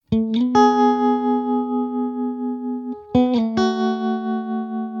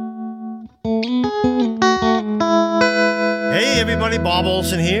everybody, Bob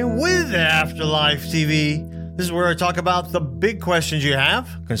Olson here with Afterlife TV. This is where I talk about the big questions you have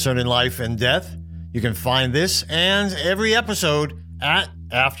concerning life and death. You can find this and every episode at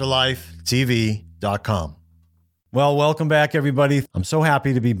afterlifetv.com. Well, welcome back, everybody. I'm so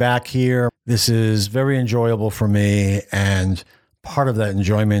happy to be back here. This is very enjoyable for me, and part of that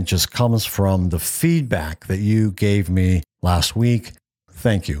enjoyment just comes from the feedback that you gave me last week.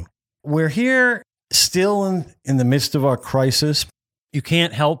 Thank you. We're here still in the midst of our crisis. You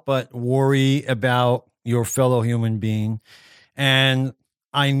can't help but worry about your fellow human being. And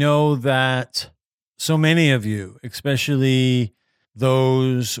I know that so many of you, especially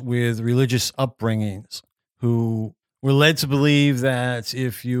those with religious upbringings, who were led to believe that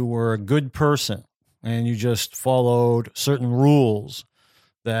if you were a good person and you just followed certain rules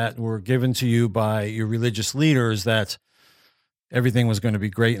that were given to you by your religious leaders, that everything was going to be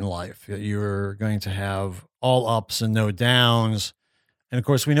great in life. You're going to have all ups and no downs. And of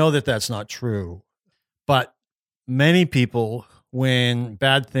course, we know that that's not true. But many people, when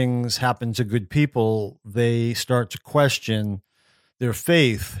bad things happen to good people, they start to question their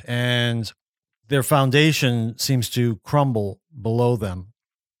faith, and their foundation seems to crumble below them.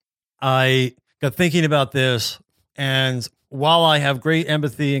 I got thinking about this, and while I have great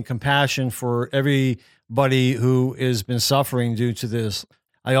empathy and compassion for everybody who has been suffering due to this,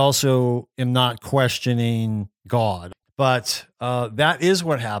 I also am not questioning God. But that is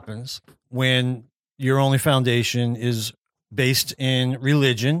what happens when your only foundation is based in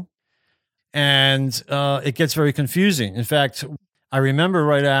religion, and it gets very confusing. In fact, I remember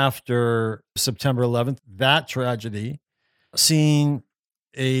right after September 11th, that tragedy, seeing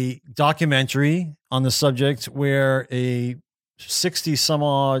a documentary on the subject where a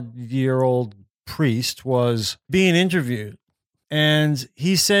 60-some-odd-year-old priest was being interviewed. And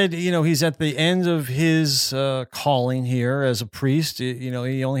he said, he's at the end of his calling here as a priest. He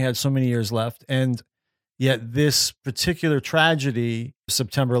only had so many years left. And yet this particular tragedy,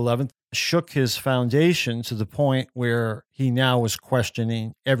 September 11th, shook his foundation to the point where he now was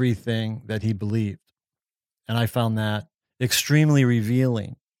questioning everything that he believed. And I found that extremely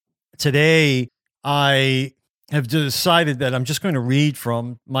revealing. Today, I have decided that I'm just going to read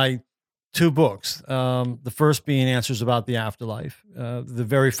from my two books. The first being Answers About the Afterlife, the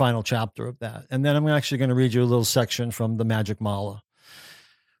very final chapter of that. And then I'm actually going to read you a little section from The Magic Mala,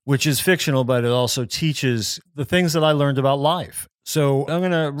 which is fictional, but it also teaches the things that I learned about life. So I'm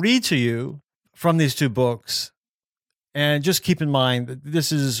going to read to you from these two books, and just keep in mind that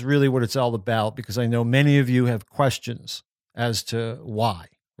this is really what it's all about, because I know many of you have questions as to why,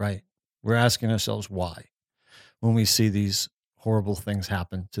 right? We're asking ourselves why when we see these horrible things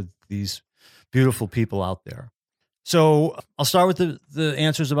happen to these beautiful people out there. So I'll start with the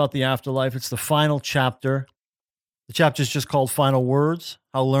Answers About the Afterlife. It's the final chapter. The chapter is just called Final Words,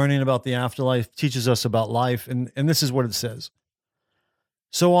 How Learning About the Afterlife Teaches Us About Life. And this is what it says.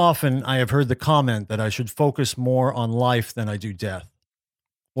 So often I have heard the comment that I should focus more on life than I do death.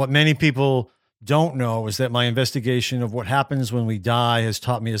 What many people don't know is that my investigation of what happens when we die has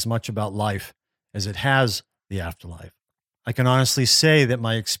taught me as much about life as it has the afterlife. I can honestly say that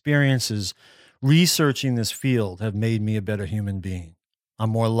my experiences researching this field have made me a better human being.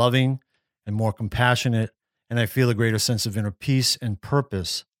 I'm more loving and more compassionate, and I feel a greater sense of inner peace and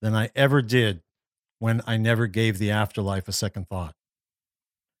purpose than I ever did when I never gave the afterlife a second thought.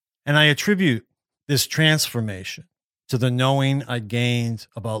 And I attribute this transformation to the knowing I gained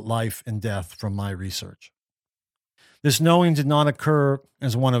about life and death from my research. This knowing did not occur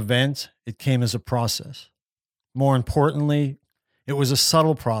as one event, it came as a process. More importantly, it was a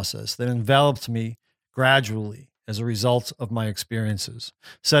subtle process that enveloped me gradually as a result of my experiences.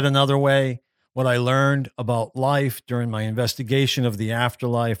 Said another way, what I learned about life during my investigation of the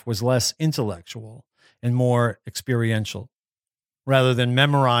afterlife was less intellectual and more experiential. Rather than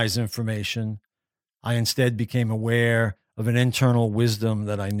memorize information, I instead became aware of an internal wisdom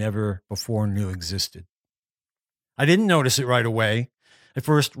that I never before knew existed. I didn't notice it right away. I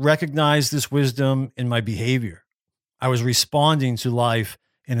first recognized this wisdom in my behavior. I was responding to life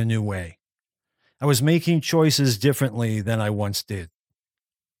in a new way. I was making choices differently than I once did.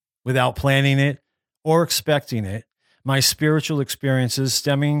 Without planning it or expecting it, my spiritual experiences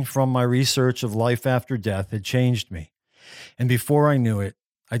stemming from my research of life after death had changed me. And before I knew it,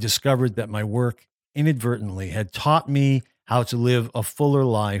 I discovered that my work inadvertently had taught me how to live a fuller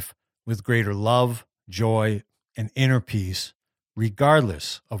life with greater love, joy, and inner peace,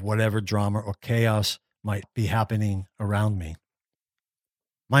 regardless of whatever drama or chaos might be happening around me.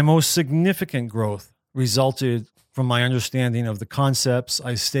 My most significant growth resulted from my understanding of the concepts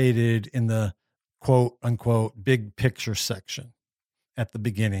I stated in the quote unquote big picture section at the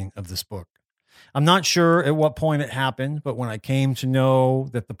beginning of this book. I'm not sure at what point it happened, but when I came to know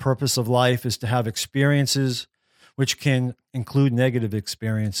that the purpose of life is to have experiences, which can include negative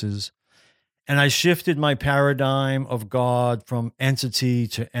experiences, and I shifted my paradigm of God from entity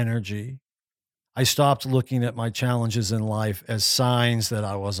to energy, I stopped looking at my challenges in life as signs that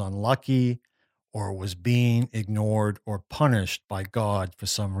I was unlucky or was being ignored or punished by God for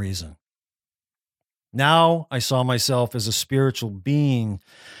some reason. Now I saw myself as a spiritual being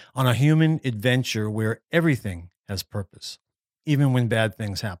on a human adventure where everything has purpose, even when bad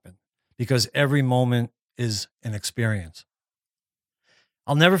things happen, because every moment is an experience.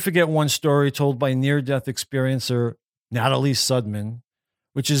 I'll never forget one story told by near-death experiencer Natalie Sudman,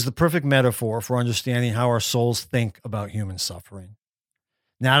 which is the perfect metaphor for understanding how our souls think about human suffering.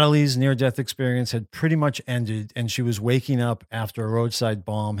 Natalie's near-death experience had pretty much ended, and she was waking up after a roadside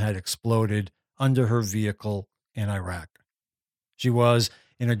bomb had exploded under her vehicle in Iraq. She was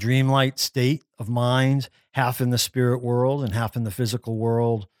in a dreamlike state of mind, half in the spirit world and half in the physical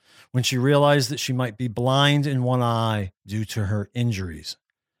world, when she realized that she might be blind in one eye due to her injuries.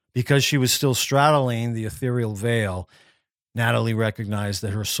 Because she was still straddling the ethereal veil, Natalie recognized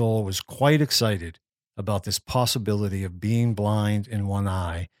that her soul was quite excited about this possibility of being blind in one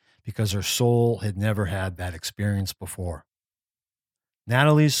eye because her soul had never had that experience before.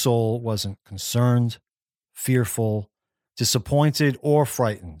 Natalie's soul wasn't concerned, fearful, disappointed, or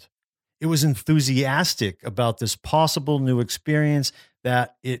frightened. It was enthusiastic about this possible new experience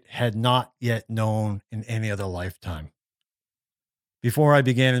that it had not yet known in any other lifetime. Before I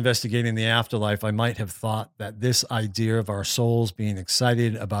began investigating the afterlife, I might have thought that this idea of our souls being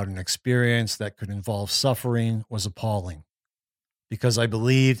excited about an experience that could involve suffering was appalling, because I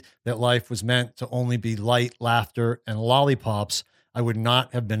believed that life was meant to only be light, laughter, and lollipops. I would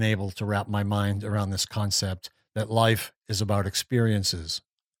not have been able to wrap my mind around this concept that life is about experiences.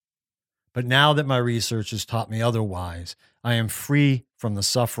 But now that my research has taught me otherwise, I am free from the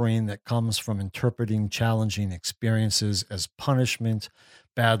suffering that comes from interpreting challenging experiences as punishment,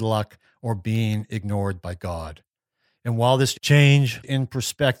 bad luck, or being ignored by God. And while this change in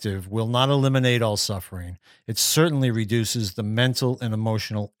perspective will not eliminate all suffering, it certainly reduces the mental and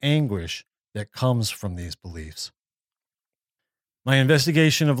emotional anguish that comes from these beliefs. My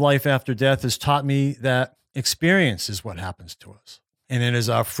investigation of life after death has taught me that experience is what happens to us. And it is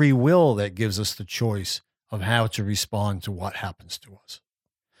our free will that gives us the choice of how to respond to what happens to us.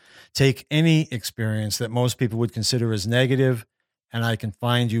 Take any experience that most people would consider as negative, and I can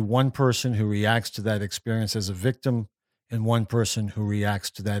find you one person who reacts to that experience as a victim and one person who reacts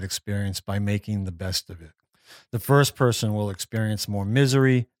to that experience by making the best of it. The first person will experience more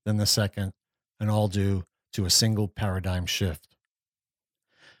misery than the second, and all due to a single paradigm shift.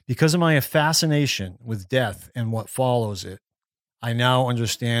 Because of my fascination with death and what follows it, I now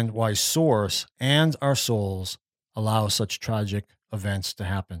understand why Source and our souls allow such tragic events to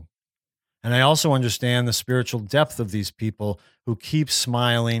happen. And I also understand the spiritual depth of these people who keep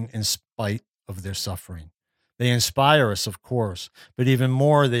smiling in spite of their suffering. They inspire us, of course, but even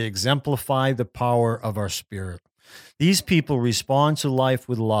more, they exemplify the power of our spirit. These people respond to life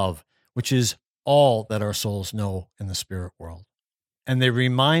with love, which is all that our souls know in the spirit world. And they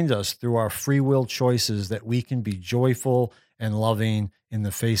remind us through our free will choices that we can be joyful and loving in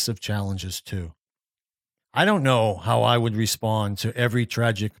the face of challenges too. I don't know how I would respond to every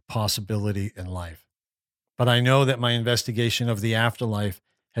tragic possibility in life, but I know that my investigation of the afterlife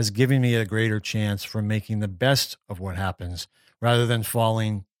has given me a greater chance for making the best of what happens rather than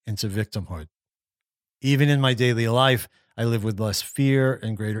falling into victimhood. Even in my daily life, I live with less fear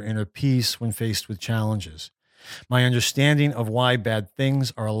and greater inner peace when faced with challenges. My understanding of why bad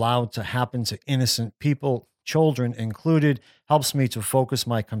things are allowed to happen to innocent people, children included, helps me to focus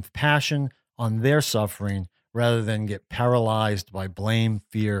my compassion on their suffering rather than get paralyzed by blame,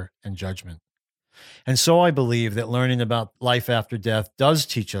 fear, and judgment. And so I believe that learning about life after death does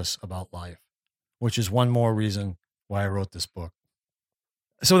teach us about life, which is one more reason why I wrote this book.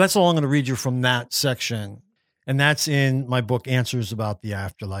 So that's all I'm going to read you from that section. And that's in my book, Answers About the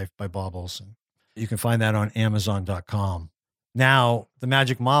Afterlife by Bob Olson. You can find that on Amazon.com. Now, The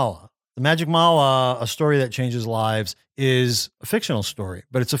Magic Mala. The Magic Mala, A Story That Changes Lives, is a fictional story,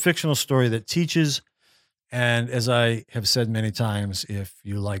 but it's a fictional story that teaches. And as I have said many times, if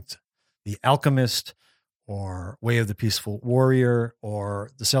you liked The Alchemist or Way of the Peaceful Warrior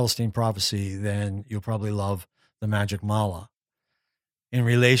or The Celestine Prophecy, then you'll probably love The Magic Mala. In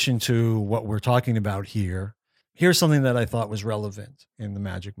relation to what we're talking about here, here's something that I thought was relevant in The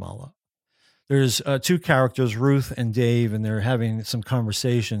Magic Mala. There's two characters, Ruth and Dave, and they're having some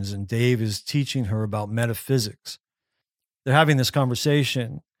conversations, and Dave is teaching her about metaphysics. They're having this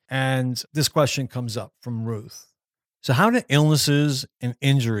conversation, and this question comes up from Ruth. So how do illnesses and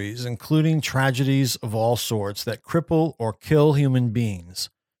injuries, including tragedies of all sorts that cripple or kill human beings,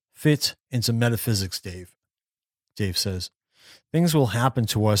 fit into metaphysics, Dave? Dave says, things will happen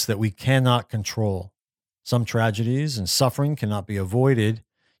to us that we cannot control. Some tragedies and suffering cannot be avoided.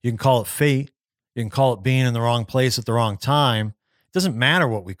 You can call it fate. You can call it being in the wrong place at the wrong time. It doesn't matter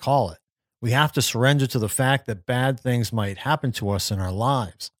what we call it. We have to surrender to the fact that bad things might happen to us in our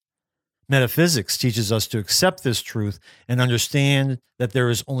lives. Metaphysics teaches us to accept this truth and understand that there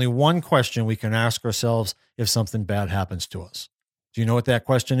is only one question we can ask ourselves if something bad happens to us. Do you know what that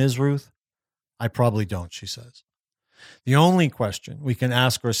question is, Ruth? I probably don't, she says. The only question we can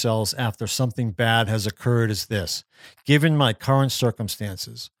ask ourselves after something bad has occurred is this: given my current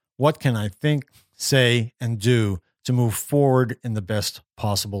circumstances, what can I think, say, and do to move forward in the best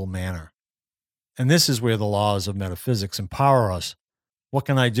possible manner? And this is where the laws of metaphysics empower us. What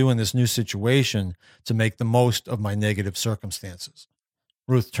can I do in this new situation to make the most of my negative circumstances?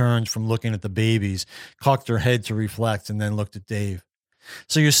 Ruth turned from looking at the babies, cocked her head to reflect, and then looked at Dave.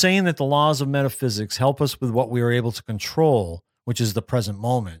 So you're saying that the laws of metaphysics help us with what we are able to control, which is the present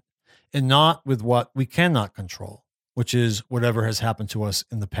moment, and not with what we cannot control, which is whatever has happened to us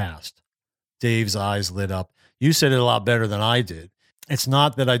in the past. Dave's eyes lit up. You said it a lot better than I did. It's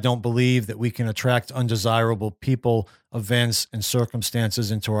not that I don't believe that we can attract undesirable people, events, and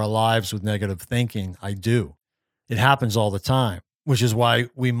circumstances into our lives with negative thinking. I do. It happens all the time, which is why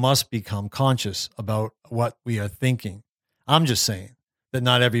we must become conscious about what we are thinking. I'm just saying that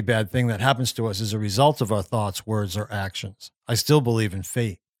not every bad thing that happens to us is a result of our thoughts, words, or actions. I still believe in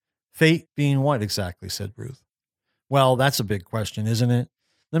fate. Fate being what exactly, said Ruth. Well, that's a big question, isn't it?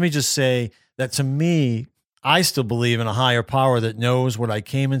 Let me just say that to me, I still believe in a higher power that knows what I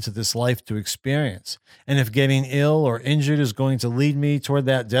came into this life to experience. And if getting ill or injured is going to lead me toward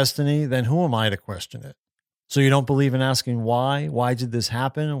that destiny, then who am I to question it? So you don't believe in asking why? Why did this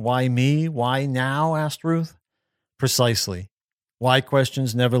happen? Why me? Why now? Asked Ruth. Precisely. Why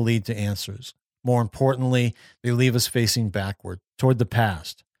questions never lead to answers. More importantly, they leave us facing backward, toward the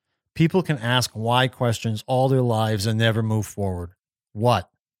past. People can ask why questions all their lives and never move forward.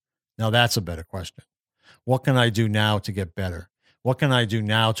 What? Now that's a better question. What can I do now to get better? What can I do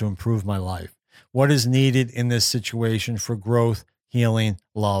now to improve my life? What is needed in this situation for growth, healing,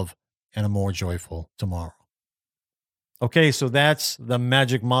 love, and a more joyful tomorrow? Okay, so that's The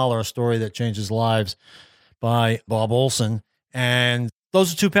Magic Mala, a story that changes lives by Bob Olson. And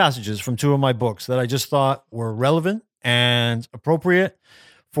those are two passages from two of my books that I just thought were relevant and appropriate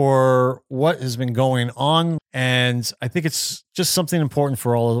for what has been going on. And I think it's just something important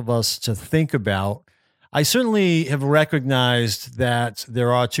for all of us to think about. I certainly have recognized that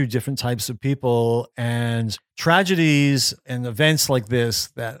there are two different types of people, and tragedies and events like this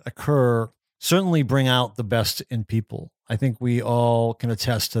that occur certainly bring out the best in people. I think we all can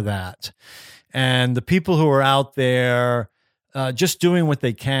attest to that. And the people who are out there just doing what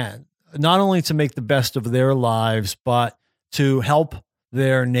they can, not only to make the best of their lives, but to help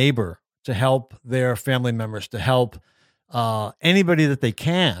their neighbor, to help their family members, to help anybody that they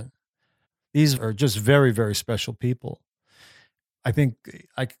can. These are just very, very special people. I think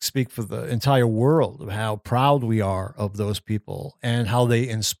I can speak for the entire world of how proud we are of those people and how they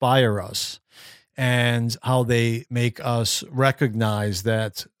inspire us and how they make us recognize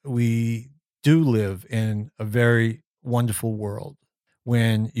that we do live in a very wonderful world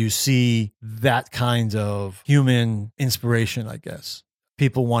when you see that kind of human inspiration, I guess,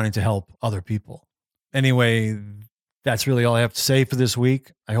 people wanting to help other people. Anyway, that's really all I have to say for this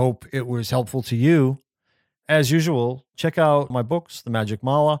week. I hope it was helpful to you. As usual, check out my books, The Magic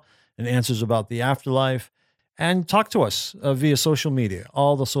Mala and Answers About the Afterlife, and talk to us via social media,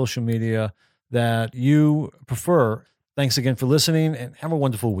 all the social media that you prefer. Thanks again for listening, and have a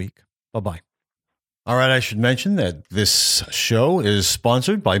wonderful week. Bye-bye. All right, I should mention that this show is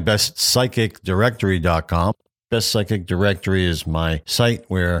sponsored by BestPsychicDirectory.com. Best Psychic Directory is my site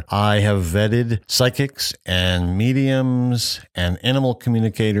where I have vetted psychics and mediums and animal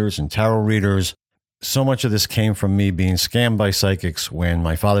communicators and tarot readers. So much of this came from me being scammed by psychics when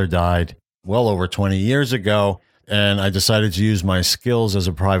my father died well over 20 years ago, and I decided to use my skills as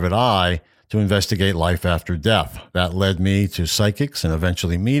a private eye to investigate life after death. That led me to psychics and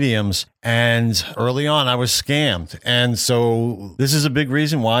eventually mediums. And early on, I was scammed. And so this is a big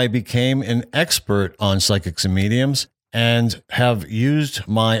reason why I became an expert on psychics and mediums. and have used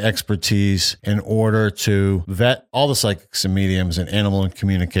my expertise in order to vet all the psychics and mediums and animal and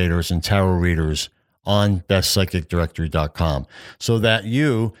communicators and tarot readers on bestpsychicdirectory.com so that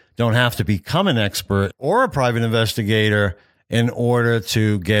you don't have to become an expert or a private investigator in order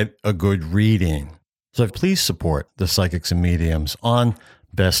to get a good reading. So please support the psychics and mediums on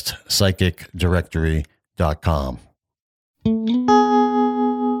bestpsychicdirectory.com.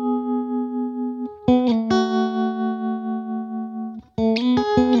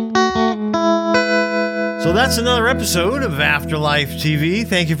 So that's another episode of Afterlife TV.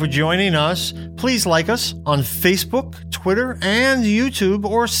 Thank you for joining us. Please like us on Facebook, Twitter, and YouTube,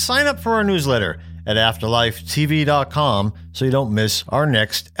 or sign up for our newsletter at afterlifetv.com so you don't miss our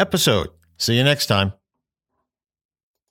next episode. See you next time.